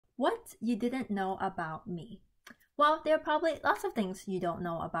What you didn't know about me. Well, there are probably lots of things you don't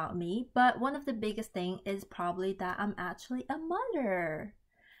know about me, but one of the biggest thing is probably that I'm actually a mother.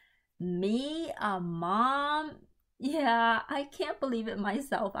 Me, a mom? Yeah, I can't believe it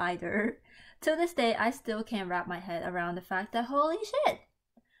myself either. To this day, I still can't wrap my head around the fact that holy shit,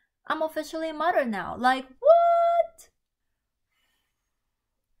 I'm officially a mother now. Like, what?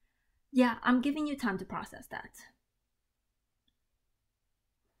 Yeah, I'm giving you time to process that.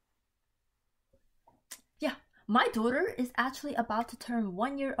 Yeah, my daughter is actually about to turn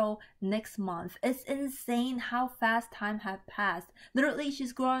 1 year old next month. It's insane how fast time has passed. Literally,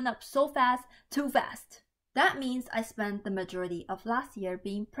 she's growing up so fast, too fast. That means I spent the majority of last year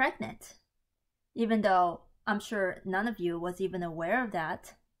being pregnant. Even though I'm sure none of you was even aware of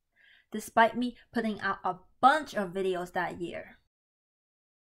that, despite me putting out a bunch of videos that year.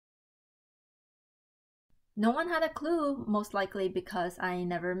 No one had a clue, most likely because I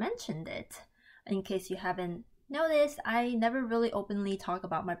never mentioned it. In case you haven't noticed, I never really openly talk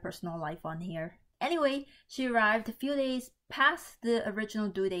about my personal life on here. Anyway, she arrived a few days past the original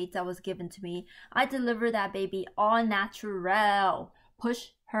due date that was given to me. I delivered that baby all natural. Push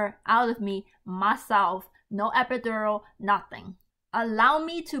her out of me myself. No epidural, nothing. Allow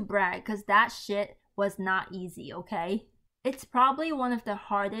me to brag, because that shit was not easy, okay? It's probably one of the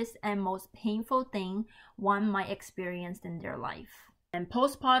hardest and most painful thing one might experience in their life. And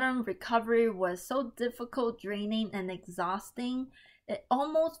postpartum recovery was so difficult, draining, and exhausting. It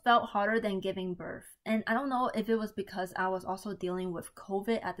almost felt harder than giving birth. And I don't know if it was because I was also dealing with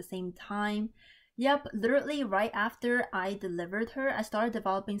COVID at the same time. Yep, literally right after I delivered her, I started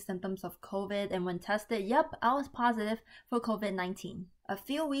developing symptoms of COVID, and when tested, yep, I was positive for COVID-19. A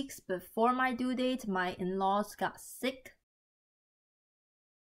few weeks before my due date, my in-laws got sick.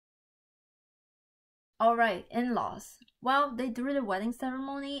 Alright, in-laws. Well, they threw the wedding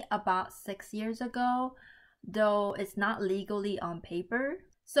ceremony about 6 years ago, though it's not legally on paper.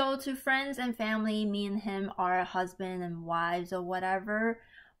 So to friends and family, me and him are husband and wives or whatever,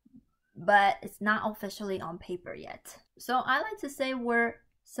 but it's not officially on paper yet. So I like to say we're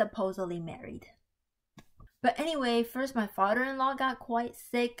supposedly married. But anyway, first my father-in-law got quite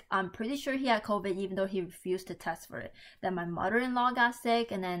sick. I'm pretty sure he had COVID even though he refused to test for it. Then my mother-in-law got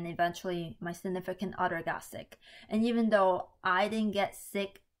sick, and then eventually my significant other got sick. And even though I didn't get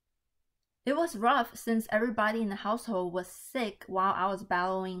sick, it was rough since everybody in the household was sick while I was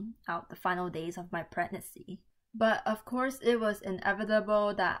battling out the final days of my pregnancy. But of course it was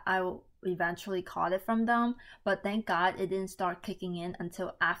inevitable that I eventually caught it from them, but thank God it didn't start kicking in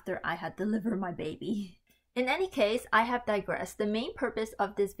until after I had delivered my baby. In any case, I have digressed. The main purpose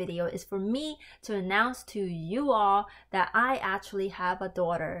of this video is for me to announce to you all that I actually have a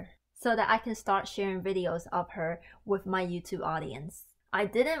daughter, so that I can start sharing videos of her with my YouTube audience. I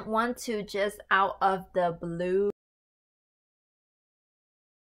didn't want to just out of the blue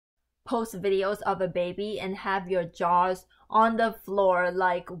post videos of a baby and have your jaws on the floor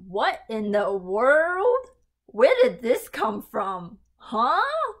like, what in the world? Where did this come from? Huh?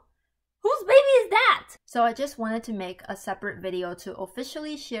 Whose baby is that? So I just wanted to make a separate video to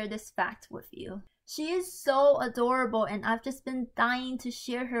officially share this fact with you. She is so adorable, and I've just been dying to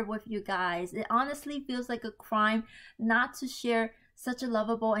share her with you guys. It honestly feels like a crime not to share such a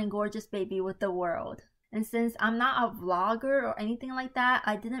lovable and gorgeous baby with the world. And since I'm not a vlogger or anything like that,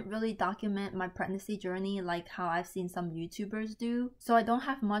 I didn't really document my pregnancy journey like how I've seen some YouTubers do. So I don't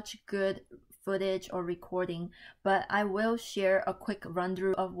have much good footage or recording, but I will share a quick run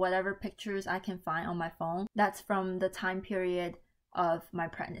through of whatever pictures I can find on my phone that's from the time period of my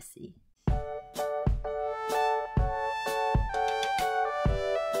pregnancy.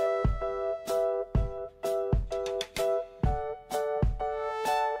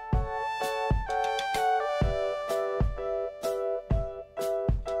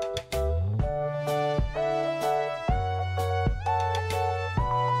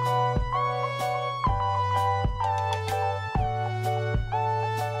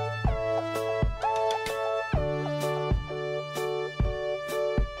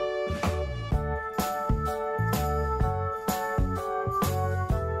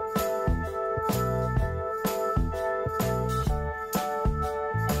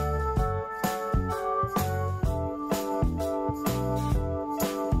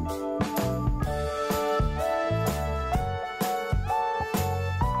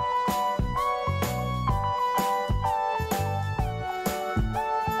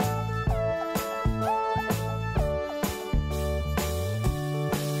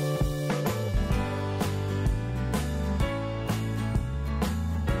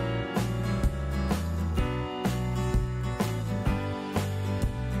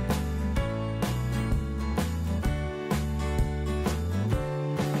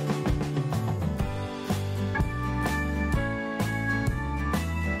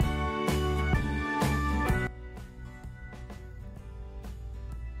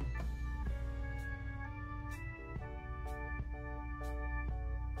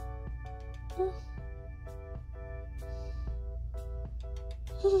 Lord.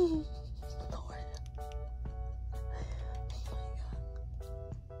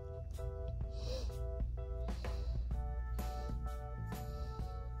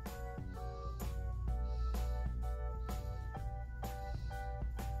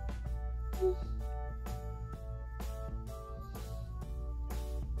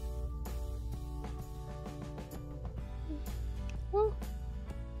 Oh.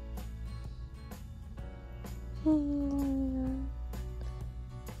 Oh my God.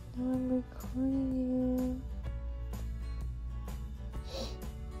 Now I'm recording you.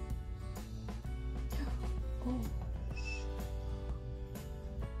 Oh.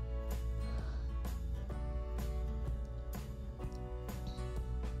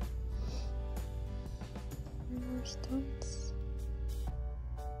 More stunts.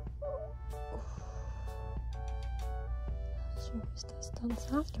 She always does stunts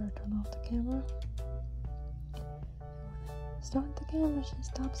after I turn off the camera. Start the camera, she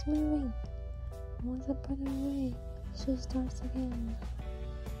stops moving. Once I put it away, she starts again.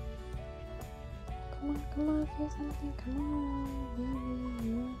 Come on, feel something. Come on, baby,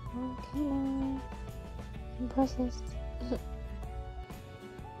 you're on camera. Impress us.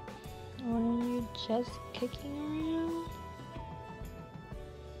 Why are you just kicking around?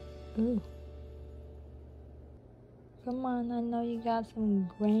 Ooh. Come on, I know you got some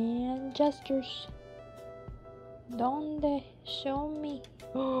grand gestures. Donde? Show me.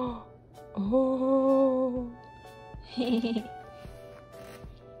 Oh. Oh.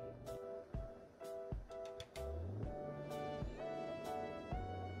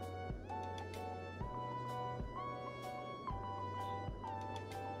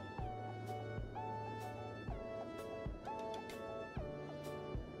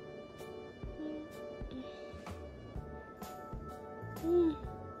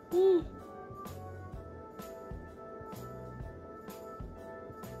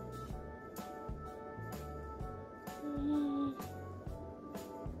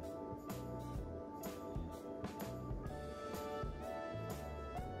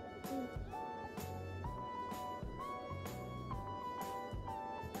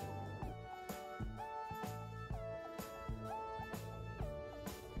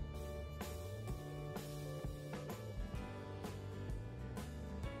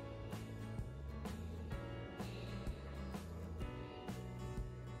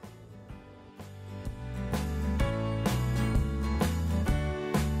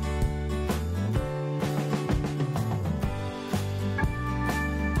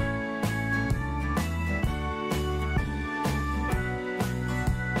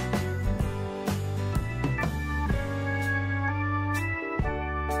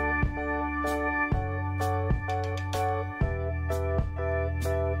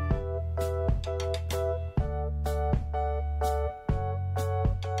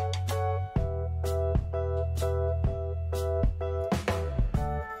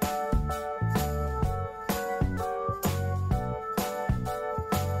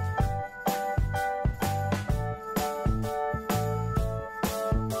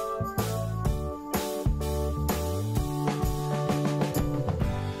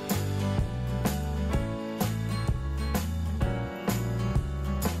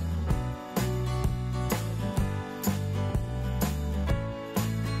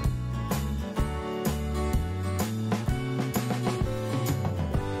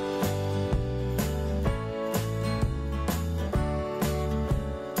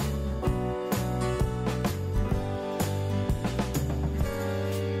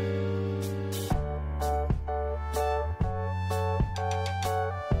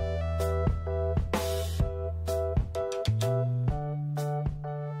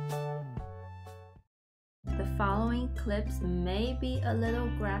 Following clips may be a little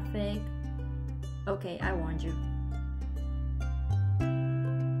graphic. Okay, I warned you.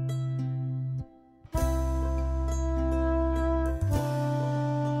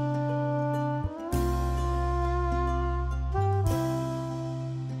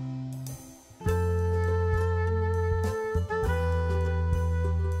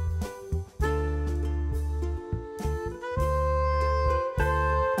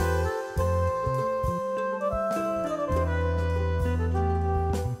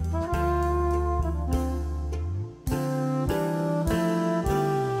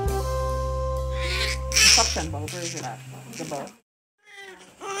 Suction bowl, where is it at? The bowl.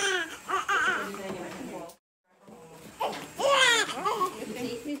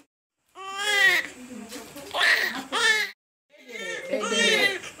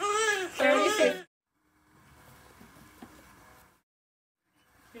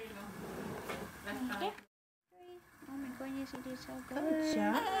 Good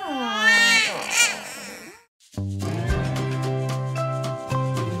job.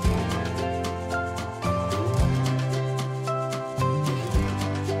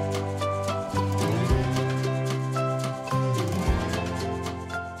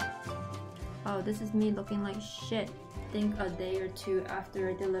 Oh, this is me looking like shit. I think a day or two after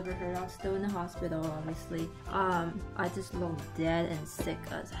I delivered her, I was still in the hospital, obviously. I just look dead and sick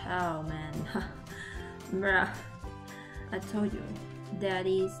as hell, man. Bruh. I told you,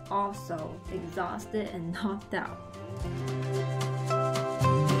 Daddy's also exhausted and knocked out.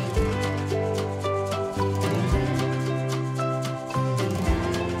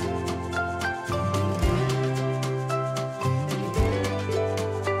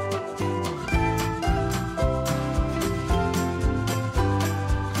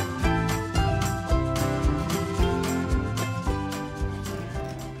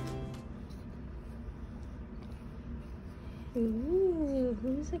 Ooh,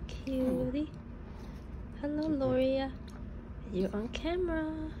 who's a cutie? Hello, Loria. You're on camera.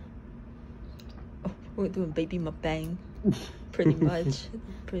 Oh, we're doing baby mukbang. Pretty much.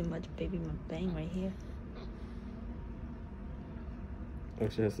 Pretty much baby mukbang right here. Oh,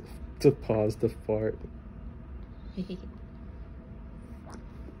 she has to pause the fart. For you.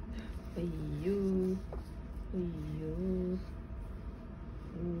 For you.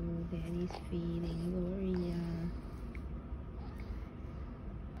 Ooh, Daddy's feeding Loria.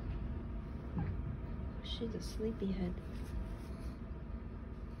 She's a sleepyhead.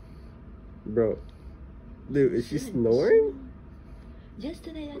 Bro. Dude, is she snoring?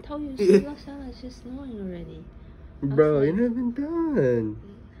 Yesterday I told you she looks like she's snoring already. Bro, like, you're not even done.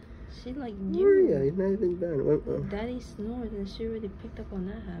 She like Maria, knew you're not even done. Daddy snored and she already picked up on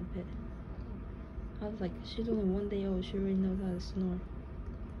that habit. I was like, she's only 1 day old, she already knows how to snore.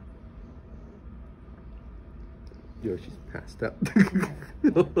 Yo, she's passed out.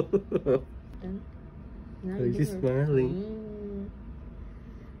 Then, now Oh, you she's give her- smiling.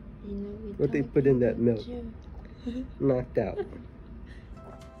 You know, we What they told put in you that milk? you- Knocked out.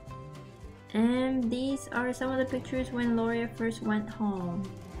 And these are some of the pictures when Loria first went home.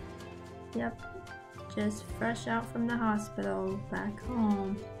 Yep, just fresh out from the hospital, back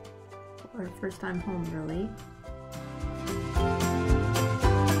home. Or first time home, really.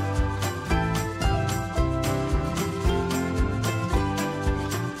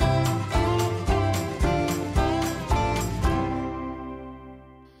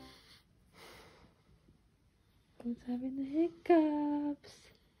 Who's having the hiccups?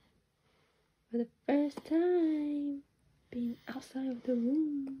 For the first time, being outside of the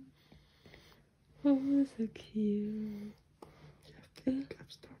room. Oh, so cute.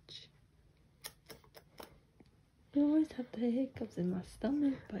 Hiccups, don't I always have the hiccups in my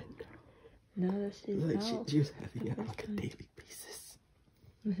stomach, but now that she's you? Like, out. she was having it on like a daily basis.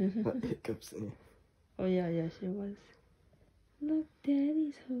 Not hiccups in it. Oh yeah, she was. Look,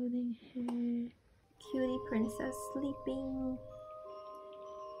 Daddy's holding her. Cutie princess sleeping.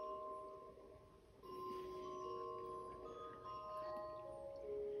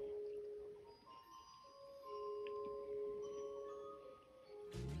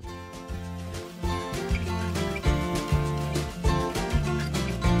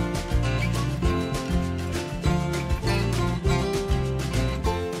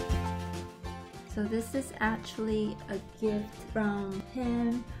 So this is actually a gift from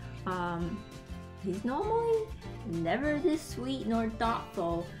him. He's normally never this sweet nor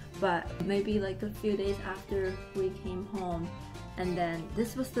thoughtful, but maybe like a few days after we came home, and then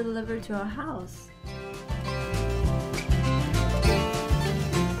this was delivered to our house.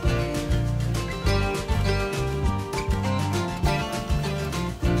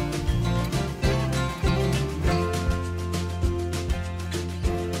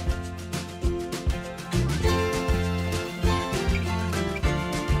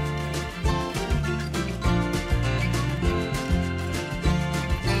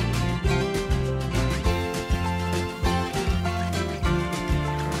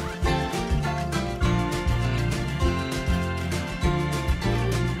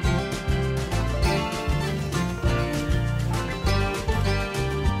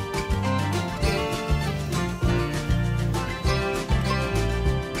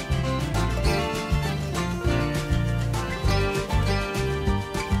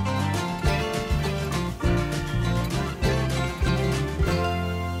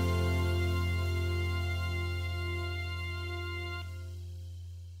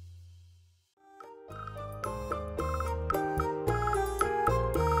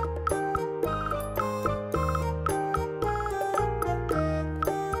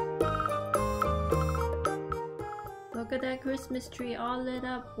 Christmas tree all lit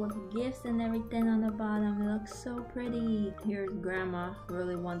up with gifts and everything on the bottom. It looks so pretty. Here's Grandma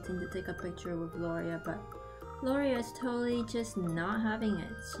really wanting to take a picture with Gloria, but Gloria is totally just not having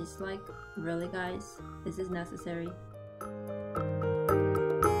it. She's like, really guys? Is this necessary?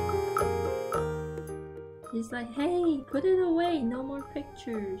 She's like, hey, put it away, no more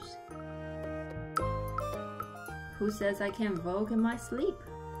pictures. Who says I can't Vogue in my sleep?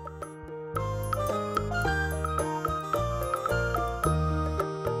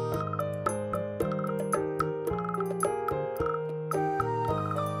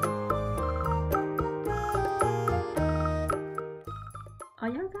 Are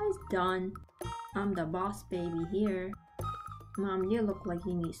you guys done? I'm the boss baby here. Mom, you look like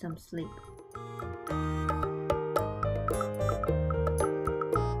you need some sleep.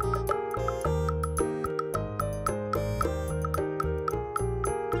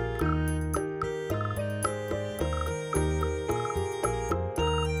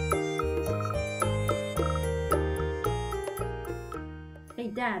 Hey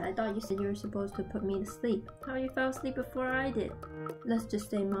Dad, I thought you said you were supposed to put me to sleep. How you fell asleep before I did? Let's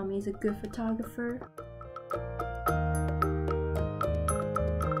just say Mommy is a good photographer.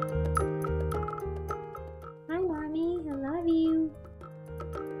 Hi Mommy, I love you.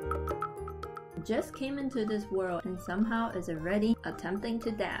 Just came into this world and somehow is already attempting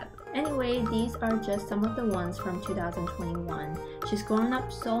to dab. Anyway, these are just some of the ones from 2021. She's grown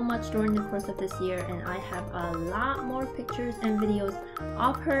up so much during the course of this year, and I have a lot more pictures and videos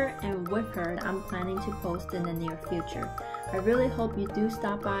of her and with her that I'm planning to post in the near future. I really hope you do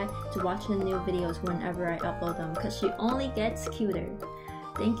stop by to watch the new videos whenever I upload them, because she only gets cuter.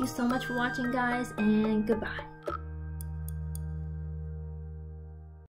 Thank you so much for watching guys, and goodbye.